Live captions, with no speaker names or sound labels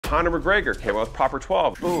Conor McGregor came out with Proper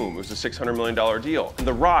 12. Boom, it was a $600 million deal. And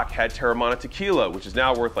The Rock had Terramana Tequila, which is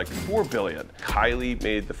now worth like $4 billion. Kylie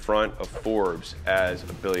made the front of Forbes as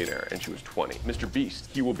a billionaire, and she was 20. Mr. Beast,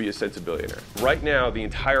 he will be a centibillionaire. Right now, the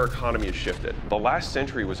entire economy has shifted. The last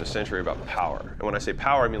century was a century about power. And when I say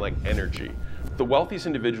power, I mean like energy. The wealthiest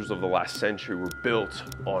individuals of the last century were built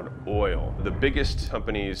on oil. The biggest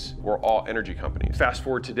companies were all energy companies. Fast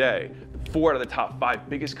forward today, 4 out of the top 5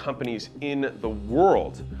 biggest companies in the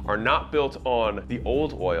world are not built on the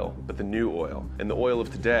old oil, but the new oil. And the oil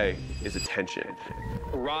of today is attention.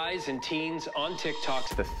 Rise in teens on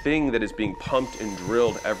TikTok. The thing that is being pumped and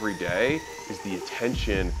drilled every day is the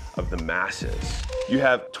attention of the masses. You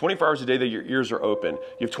have 24 hours a day that your ears are open.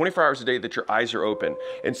 You have 24 hours a day that your eyes are open.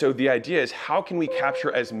 And so the idea is, how can we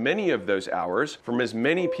capture as many of those hours from as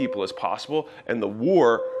many people as possible, and the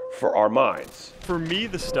war for our minds? For me,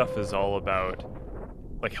 the stuff is all about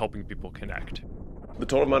like helping people connect. The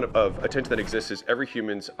total amount of attention that exists is every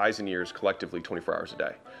human's eyes and ears collectively 24 hours a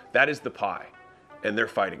day. That is the pie, and they're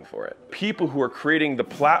fighting for it. People who are creating the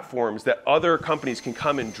platforms that other companies can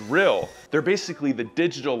come and drill, they're basically the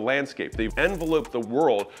digital landscape. They've enveloped the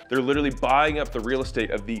world. They're literally buying up the real estate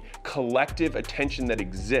of the collective attention that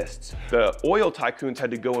exists. The oil tycoons had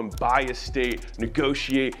to go and buy a state,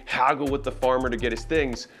 negotiate, haggle with the farmer to get his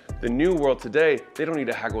things. The new world today, they don't need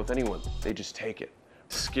to haggle with anyone. They just take it.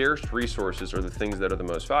 Scarce resources are the things that are the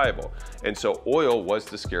most valuable. And so oil was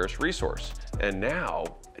the scarce resource. And now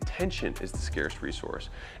attention is the scarce resource.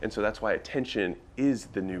 And so that's why attention is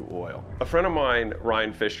the new oil. A friend of mine,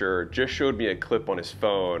 Ryan Fisher, just showed me a clip on his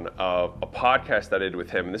phone of a podcast that I did with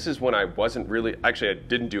him. And this is when I wasn't really, actually I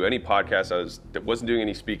didn't do any podcasts. I wasn't doing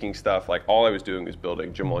any speaking stuff. Like all I was doing was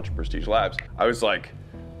building Gym Launch and Prestige Labs. I was like,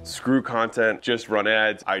 screw content, just run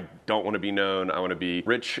ads. I don't want to be known. I want to be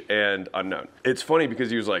rich and unknown. It's funny because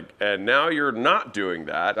he was like, and now you're not doing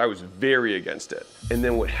that. I was very against it. And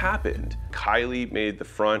then what happened, Kylie made the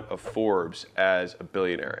front of Forbes as a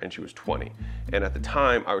billionaire, and she was 20. And at the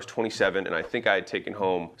time, I was 27, and I think I had taken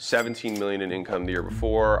home 17 million in income the year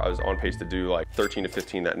before. I was on pace to do like 13 to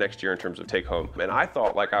 15 that next year in terms of take home. And I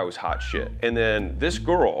thought like I was hot shit. And then this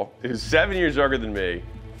girl, who's 7 years younger than me,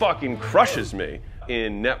 fucking crushes me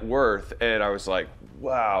in net worth, and I was like,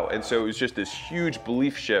 wow. And so it was just this huge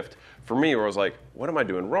belief shift for me where I was like, what am I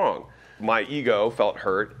doing wrong? My ego felt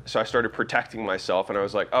hurt, so I started protecting myself, and I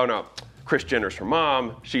was like, oh no, Kris Jenner's her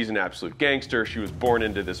mom, she's an absolute gangster, she was born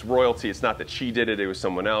into this royalty, it's not that she did it, it was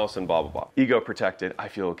someone else, and blah, blah, blah. Ego protected, I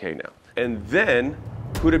feel okay now. And then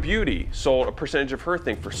Huda Beauty sold a percentage of her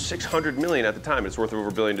thing for $600 million at the time. It's worth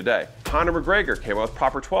over $1 billion today. Conor McGregor came out with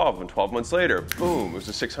Proper 12, and 12 months later, boom, it was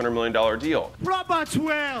a $600 million deal. Proper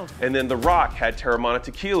 12! And then The Rock had Terramana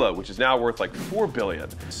Tequila, which is now worth like $4 billion.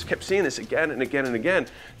 Just kept seeing this again and again and again,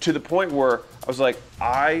 to the point where I was like,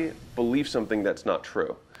 I believe something that's not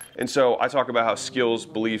true. And so I talk about how skills,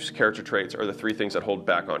 beliefs, character traits are the 3 things that hold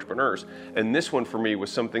back entrepreneurs. And this one for me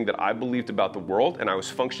was something that I believed about the world, and I was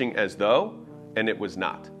functioning as though, and it was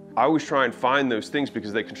not. I always try and find those things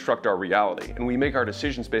because they construct our reality, and we make our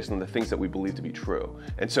decisions based on the things that we believe to be true.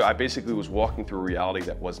 And so I basically was walking through a reality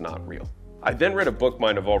that was not real. I then read a book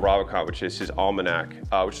by Naval Ravikant, which is his almanac,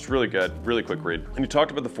 which is really good, really quick read. And he talked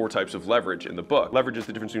about the 4 types of leverage in the book. Leverage is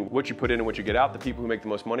the difference between what you put in and what you get out. The people who make the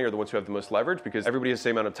most money are the ones who have the most leverage because everybody has the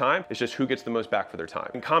same amount of time. It's just who gets the most back for their time.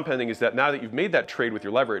 And compounding is that now that you've made that trade with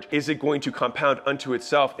your leverage, is it going to compound unto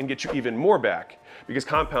itself and get you even more back? Because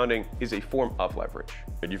compounding is a form of leverage.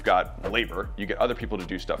 And you've got labor, you get other people to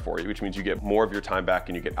do stuff for you, which means you get more of your time back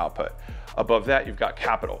and you get output. Above that, you've got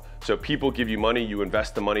capital. So people give you money, you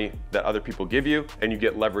invest the money that other people give you, and you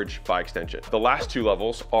get leverage by extension. The last 2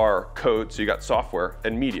 levels are code, so you got software,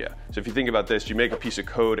 and media. So if you think about this, you make a piece of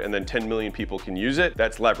code and then 10 million people can use it,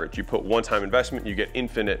 that's leverage. You put one-time investment, you get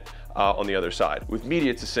infinite on the other side. With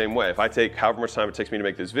media, it's the same way. If I take however much time it takes me to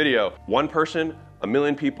make this video, 1 person, 1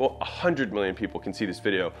 million people, 100 million people can see this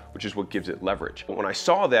video, which is what gives it leverage. But when I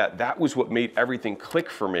saw that, that was what made everything click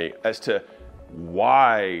for me as to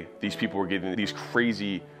why these people were getting these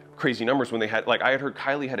crazy numbers when they had, like I had heard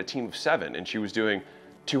Kylie had a team of 7 and she was doing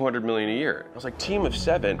 200 million a year. I was like, team of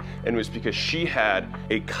 7, and it was because she had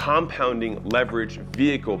a compounding leverage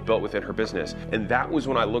vehicle built within her business. And that was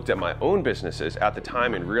when I looked at my own businesses at the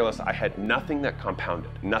time and realized I had nothing that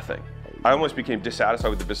compounded, nothing. I almost became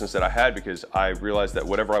dissatisfied with the business that I had because I realized that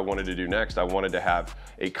whatever I wanted to do next, I wanted to have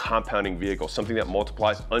a compounding vehicle, something that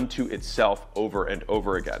multiplies unto itself over and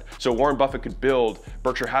over again. So Warren Buffett could build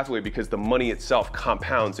Berkshire Hathaway because the money itself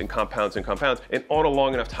compounds and compounds and compounds. And on a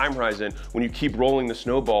long enough time horizon, when you keep rolling the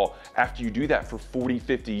snowball, after you do that for 40,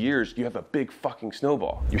 50 years, you have a big fucking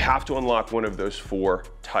snowball. You have to unlock one of those 4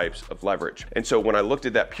 types of leverage. And so when I looked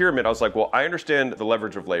at that pyramid, I was like, well, I understand the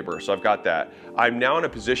leverage of labor, so I've got that. I'm now in a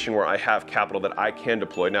position where I have capital that I can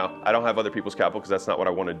deploy. Now, I don't have other people's capital because that's not what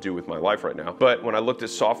I want to do with my life right now. But when I looked at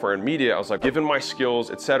software and media, I was like, given my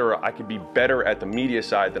skills, etc., I could be better at the media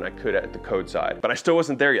side than I could at the code side. But I still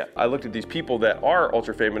wasn't there yet. I looked at these people that are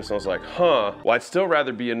ultra famous and I was like, well, I'd still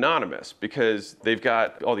rather be anonymous because they've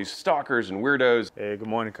got all these stalkers and weirdos. Hey, good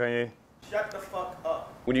morning, Kanye. Shut the fuck up.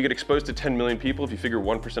 When you get exposed to 10 million people, if you figure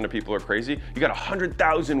 1% of people are crazy, you got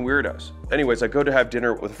 100,000 weirdos. Anyways, I go to have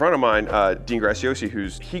dinner with a friend of mine, Dean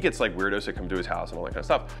Graciosi, he gets like weirdos that come to his house and all that kind of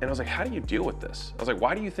stuff. And I was like, how do you deal with this? I was like,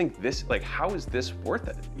 why do you think this, like, how is this worth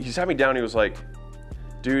it? He sat me down, he was like,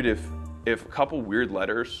 dude, if a couple weird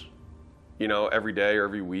letters, you know, every day or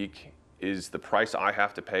every week is the price I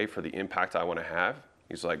have to pay for the impact I want to have,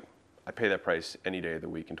 he's like, I pay that price any day of the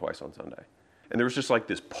week and twice on Sunday. And there was just like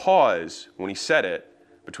this pause when he said it,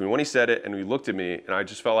 between when he said it and he looked at me, and I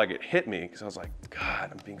just felt like it hit me because I was like, God,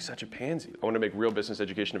 I'm being such a pansy. I want to make real business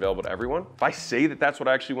education available to everyone. If I say that that's what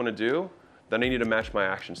I actually want to do, then I need to match my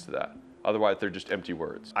actions to that. Otherwise, they're just empty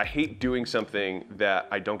words. I hate doing something that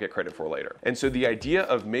I don't get credit for later. And so the idea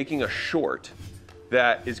of making a short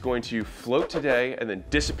that is going to float today and then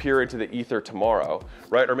disappear into the ether tomorrow,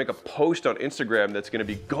 right? Or make a post on Instagram that's going to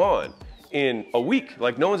be gone in a week,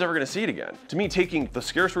 like no one's ever gonna see it again. To me, taking the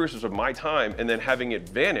scarce resources of my time and then having it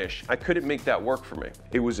vanish, I couldn't make that work for me.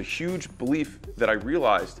 It was a huge belief that I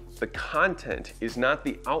realized the content is not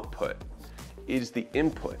the output, it is the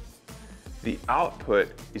input. The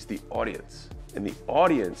output is the audience, and the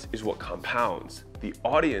audience is what compounds. The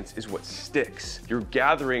audience is what sticks. You're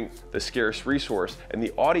gathering the scarce resource, and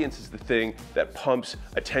the audience is the thing that pumps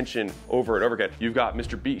attention over and over again. You've got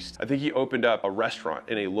Mr. Beast. I think he opened up a restaurant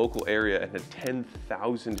in a local area and had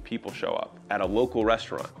 10,000 people show up at a local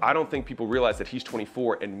restaurant. I don't think people realize that he's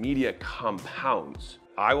 24 and media compounds.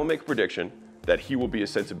 I will make a prediction that he will be a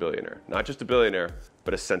sensibillionaire. Not just a billionaire,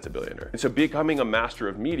 but a sensibillionaire. And so becoming a master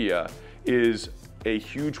of media is a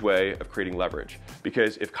huge way of creating leverage.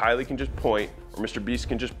 Because if Kylie can just point, or Mr. Beast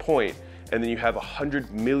can just point, and then you have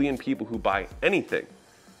 100 million people who buy anything,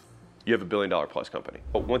 you have $1 billion plus company.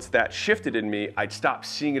 But once that shifted in me, I'd stop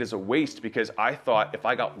seeing it as a waste because I thought if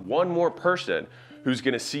I got one more person who's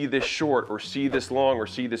gonna see this short or see this long or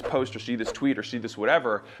see this post or see this tweet or see this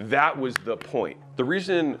whatever, that was the point. The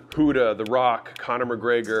reason Huda, The Rock, Conor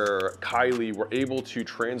McGregor, Kylie were able to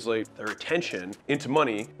translate their attention into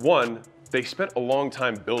money, one, they spent a long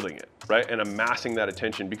time building it, right? And amassing that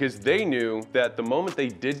attention because they knew that the moment they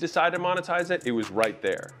did decide to monetize it, it was right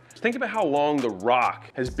there. Think about how long The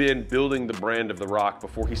Rock has been building the brand of The Rock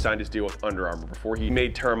before he signed his deal with Under Armour, before he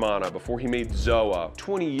made Terramana, before he made Zoa.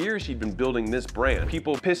 20 years he'd been building this brand.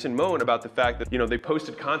 People piss and moan about the fact that, you know, they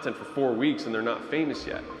posted content for 4 weeks and they're not famous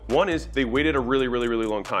yet. One is they waited a really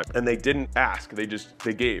long time and they didn't ask, they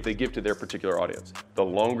give to their particular audience. The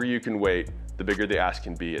longer you can wait, the bigger the ask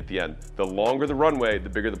can be at the end. The longer the runway, the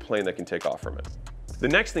bigger the plane that can take off from it. The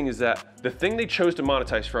next thing is that the thing they chose to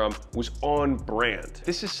monetize from was on brand.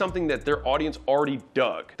 This is something that their audience already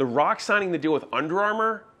dug. The Rock signing the deal with Under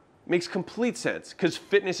Armour makes complete sense because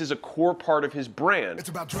fitness is a core part of his brand. It's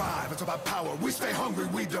about drive, it's about power. We stay hungry,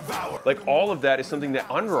 we devour. Like all of that is something that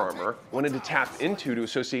Under Armour wanted to tap into to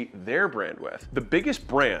associate their brand with. The biggest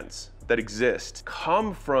brands that exist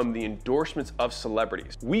come from the endorsements of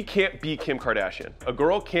celebrities. We can't be Kim Kardashian. A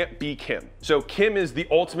girl can't be Kim. So Kim is the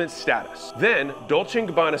ultimate status. Then Dolce &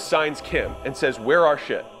 Gabbana signs Kim and says, wear our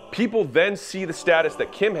shit. People then see the status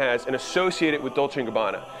that Kim has and associate it with Dolce &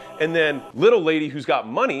 Gabbana. And then little lady who's got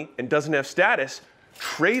money and doesn't have status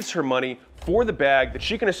trades her money for the bag that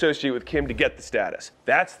she can associate with Kim to get the status.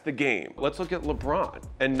 That's the game. Let's look at LeBron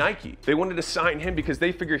and Nike. They wanted to sign him because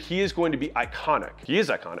they figure he is going to be iconic. He is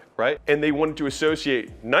iconic, right? And they wanted to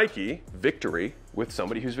associate Nike, victory, with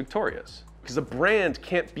somebody who's victorious. Because a brand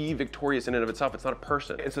can't be victorious in and of itself, it's not a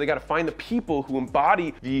person. And so they gotta find the people who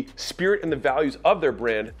embody the spirit and the values of their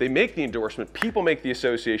brand. They make the endorsement, people make the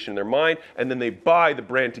association in their mind, and then they buy the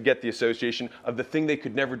brand to get the association of the thing they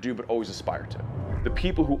could never do but always aspire to. The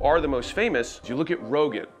people who are the most famous, you look at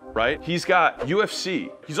Rogan, right? He's got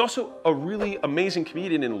UFC. He's also a really amazing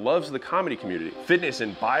comedian and loves the comedy community. Fitness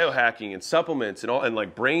and biohacking and supplements and all, and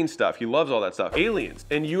like brain stuff. He loves all that stuff. Aliens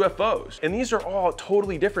and UFOs. And these are all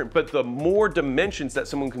totally different, but the more dimensions that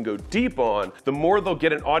someone can go deep on, the more they'll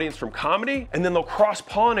get an audience from comedy, and then they'll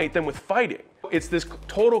cross-pollinate them with fighting. It's this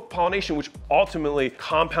total pollination which ultimately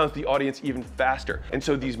compounds the audience even faster. And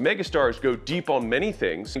so these megastars go deep on many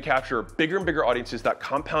things and capture bigger and bigger audiences that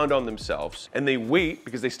compound on themselves, and they wait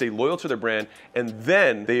because they stay loyal to their brand, and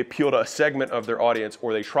then they appeal to a segment of their audience,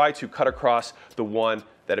 or they try to cut across the one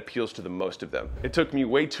that appeals to the most of them. It took me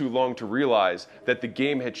way too long to realize that the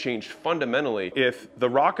game had changed fundamentally. If the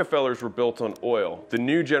Rockefellers were built on oil, the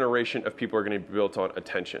new generation of people are going to be built on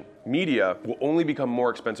attention. Media will only become more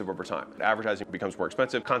expensive over time. Advertising becomes more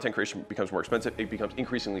expensive, content creation becomes more expensive, it becomes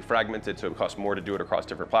increasingly fragmented, so it costs more to do it across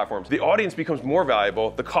different platforms. The audience becomes more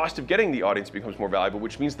valuable, the cost of getting the audience becomes more valuable,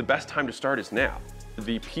 which means the best time to start is now.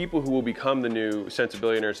 The people who will become the new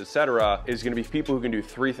sensibillionaires, etc., is going to be people who can do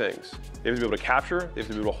three things. They have to be able to capture, they have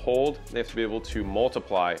to be able to hold, and they have to be able to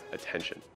multiply attention.